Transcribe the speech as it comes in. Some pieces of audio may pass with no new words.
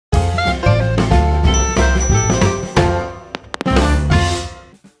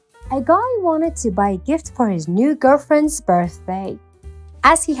A guy wanted to buy a gift for his new girlfriend's birthday.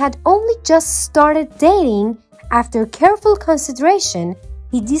 As he had only just started dating, after careful consideration,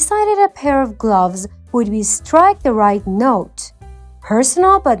 he decided a pair of gloves would be strike the right note.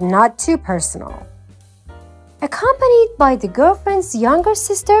 Personal but not too personal. Accompanied by the girlfriend's younger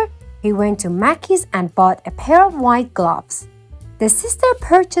sister, he went to Mackey's and bought a pair of white gloves. The sister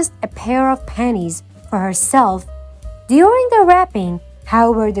purchased a pair of panties for herself. During the wrapping,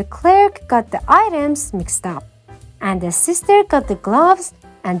 however, the clerk got the items mixed up, and the sister got the gloves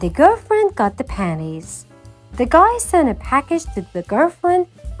and the girlfriend got the panties. The guy sent a package to the girlfriend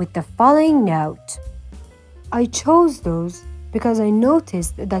with the following note. I chose those because I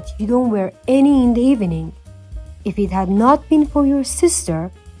noticed that you don't wear any in the evening. If it had not been for your sister,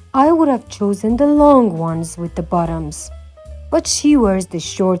 I would have chosen the long ones with the bottoms. But she wears the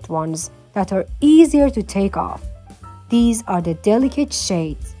short ones that are easier to take off. These are the delicate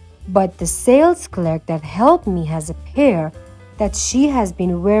shades, but the sales clerk that helped me has a pair that she has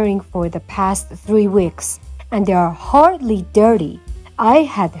been wearing for the past 3 weeks, and they are hardly dirty. I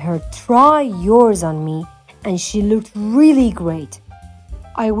had her try yours on me, and she looked really great.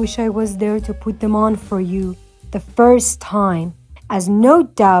 I wish I was there to put them on for you the first time, as no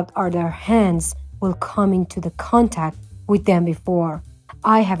doubt other hands will come into the contact with them before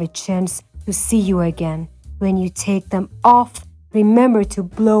I have a chance to see you again. When you take them off, remember to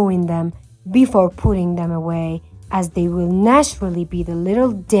blow in them before putting them away, as they will naturally be the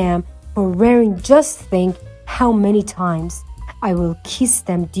little dam for wearing. Just think how many times I will kiss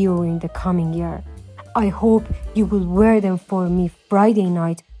them during the coming year. I hope you will wear them for me Friday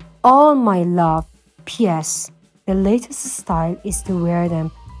night. All my love. P.S. The latest style is to wear them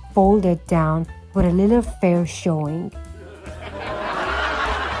folded down with a little fair showing.